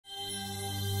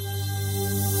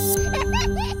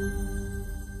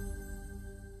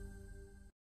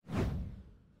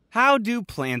How do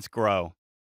plants grow?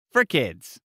 For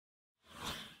kids.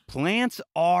 Plants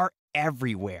are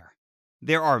everywhere.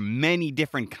 There are many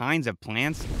different kinds of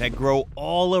plants that grow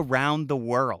all around the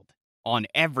world, on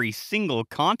every single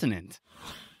continent.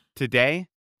 Today,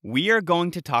 we are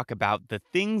going to talk about the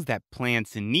things that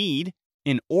plants need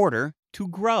in order to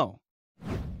grow.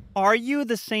 Are you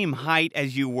the same height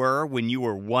as you were when you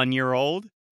were 1 year old?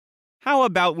 How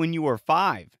about when you were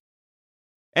 5?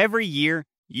 Every year,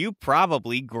 you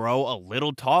probably grow a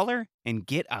little taller and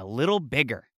get a little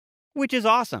bigger, which is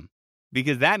awesome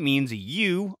because that means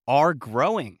you are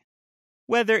growing.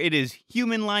 Whether it is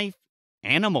human life,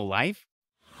 animal life,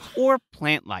 or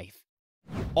plant life,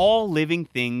 all living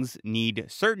things need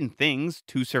certain things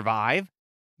to survive,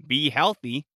 be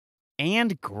healthy,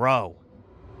 and grow.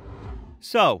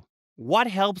 So, what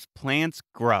helps plants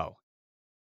grow?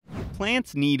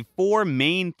 Plants need 4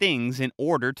 main things in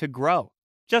order to grow.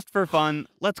 Just for fun,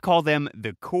 let's call them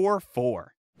the core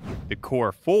 4. The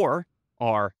core 4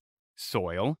 are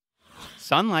soil,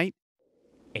 sunlight,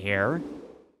 air,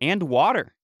 and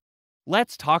water.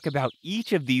 Let's talk about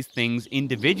each of these things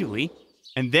individually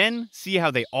and then see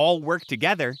how they all work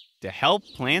together to help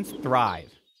plants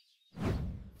thrive.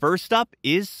 First up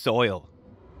is soil.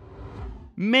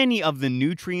 Many of the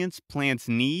nutrients plants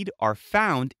need are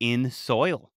found in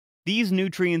soil. These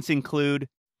nutrients include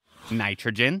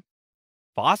nitrogen,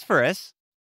 phosphorus,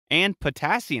 and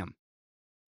potassium.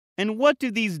 And what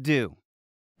do these do?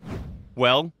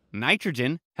 Well,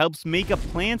 nitrogen helps make a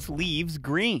plant's leaves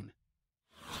green.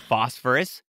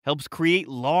 Phosphorus helps create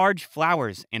large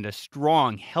flowers and a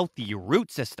strong, healthy root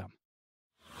system.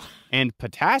 And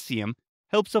potassium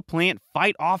helps a plant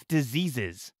fight off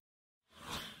diseases.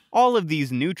 All of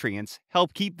these nutrients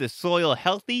help keep the soil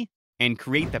healthy and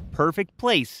create the perfect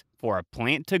place for a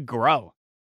plant to grow.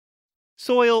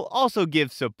 Soil also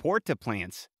gives support to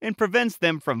plants and prevents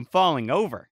them from falling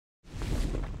over.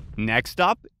 Next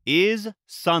up is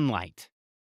sunlight.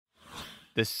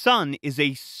 The sun is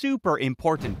a super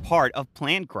important part of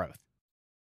plant growth.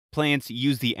 Plants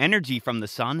use the energy from the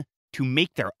sun to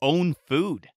make their own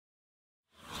food.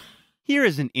 Here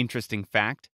is an interesting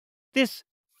fact. This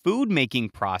food-making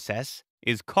process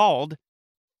is called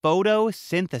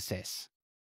photosynthesis.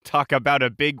 Talk about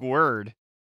a big word.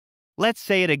 Let's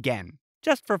say it again,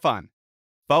 just for fun.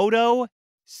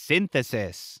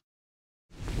 Photosynthesis.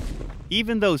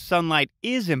 Even though sunlight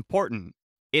is important,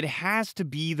 it has to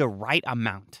be the right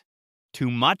amount. Too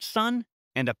much sun,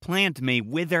 and a plant may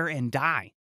wither and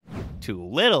die. Too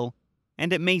little,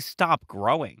 and it may stop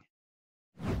growing.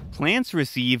 Plants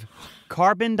receive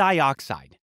carbon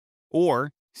dioxide,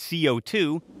 or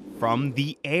CO2, from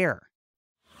the air,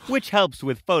 which helps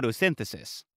with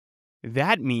photosynthesis.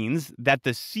 That means that the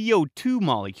CO2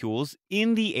 molecules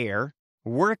in the air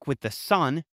work with the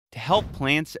sun to help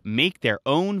plants make their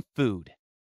own food,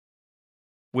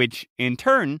 which in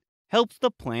turn helps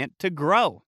the plant to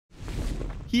grow.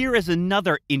 Here is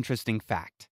another interesting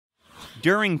fact.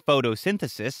 During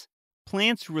photosynthesis,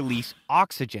 plants release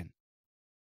oxygen,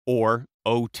 or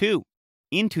O2,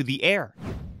 into the air.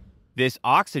 This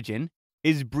oxygen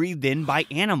is breathed in by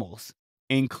animals,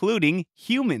 including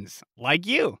humans like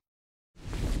you,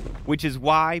 which is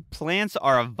why plants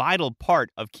are a vital part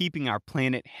of keeping our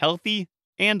planet healthy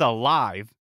and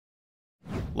alive.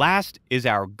 Last is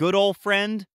our good old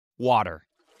friend, water,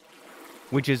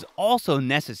 which is also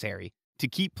necessary to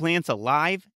keep plants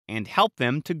alive and help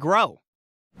them to grow.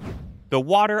 The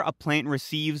water a plant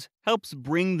receives helps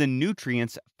bring the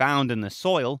nutrients found in the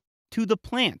soil to the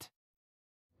plant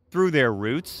through their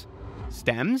roots,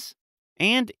 stems,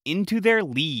 and into their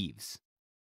leaves.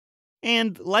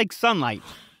 And like sunlight,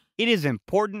 it is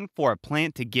important for a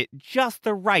plant to get just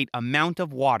the right amount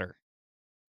of water.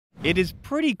 It is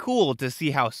pretty cool to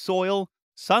see how soil,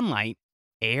 sunlight,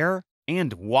 air,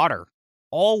 and water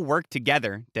all work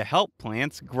together to help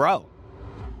plants grow.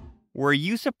 Were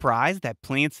you surprised that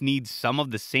plants need some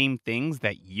of the same things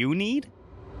that you need?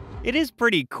 It is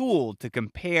pretty cool to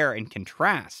compare and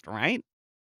contrast, right?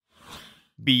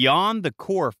 Beyond the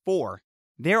core 4,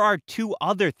 there are 2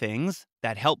 other things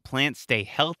that help plants stay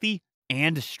healthy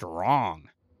and strong.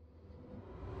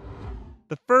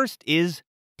 The first is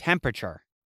temperature.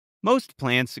 Most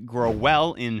plants grow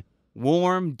well in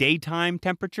warm daytime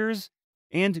temperatures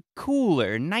and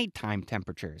cooler nighttime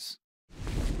temperatures.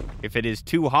 If it is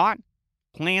too hot,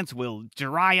 plants will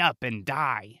dry up and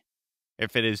die.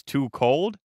 If it is too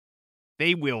cold,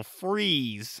 they will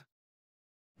freeze.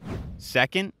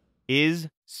 Second is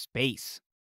space.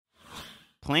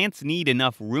 Plants need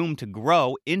enough room to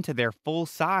grow into their full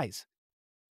size.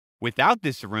 Without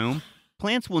this room,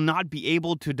 plants will not be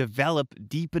able to develop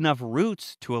deep enough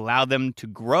roots to allow them to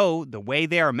grow the way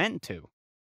they are meant to.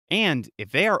 And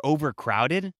if they are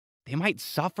overcrowded, they might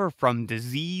suffer from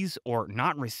disease or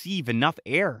not receive enough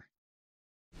air.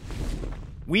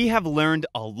 We have learned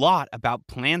a lot about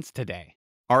plants today.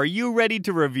 Are you ready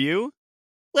to review?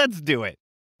 Let's do it.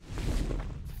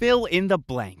 Fill in the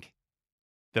blank.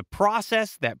 The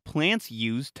process that plants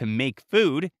use to make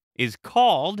food is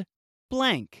called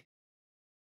blank.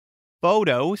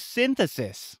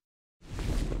 Photosynthesis.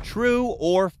 True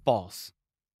or false?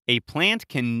 A plant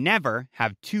can never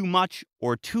have too much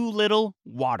or too little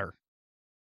water.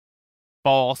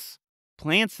 False.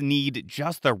 Plants need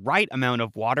just the right amount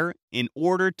of water in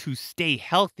order to stay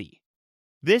healthy.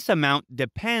 This amount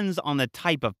depends on the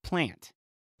type of plant.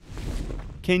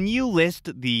 Can you list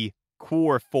the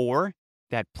core 4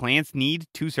 that plants need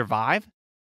to survive?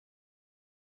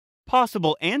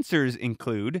 Possible answers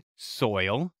include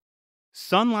soil,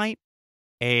 sunlight,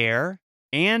 air,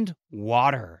 and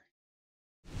water.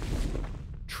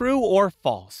 True or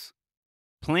false?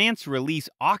 Plants release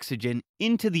oxygen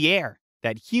into the air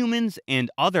that humans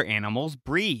and other animals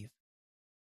breathe.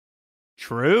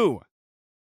 True.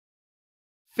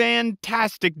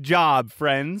 Fantastic job,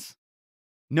 friends!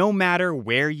 No matter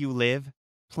where you live,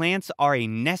 plants are a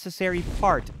necessary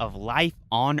part of life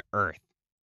on Earth.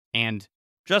 And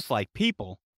just like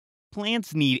people,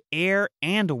 plants need air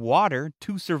and water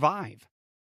to survive.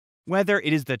 Whether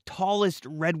it is the tallest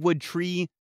redwood tree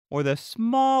or the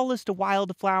smallest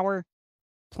wildflower,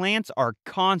 plants are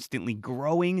constantly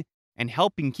growing and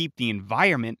helping keep the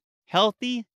environment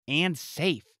healthy and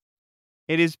safe.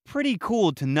 It is pretty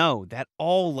cool to know that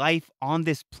all life on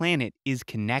this planet is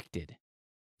connected.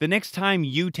 The next time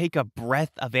you take a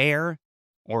breath of air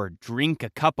or drink a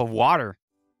cup of water,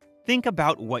 think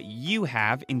about what you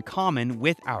have in common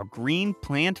with our green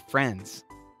plant friends.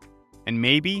 And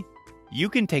maybe you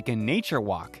can take a nature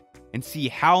walk and see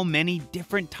how many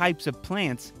different types of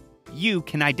plants you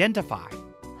can identify.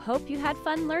 Hope you had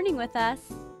fun learning with us.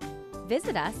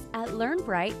 Visit us at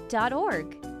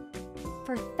learnbright.org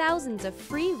for thousands of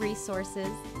free resources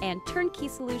and turnkey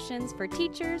solutions for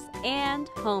teachers and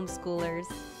homeschoolers.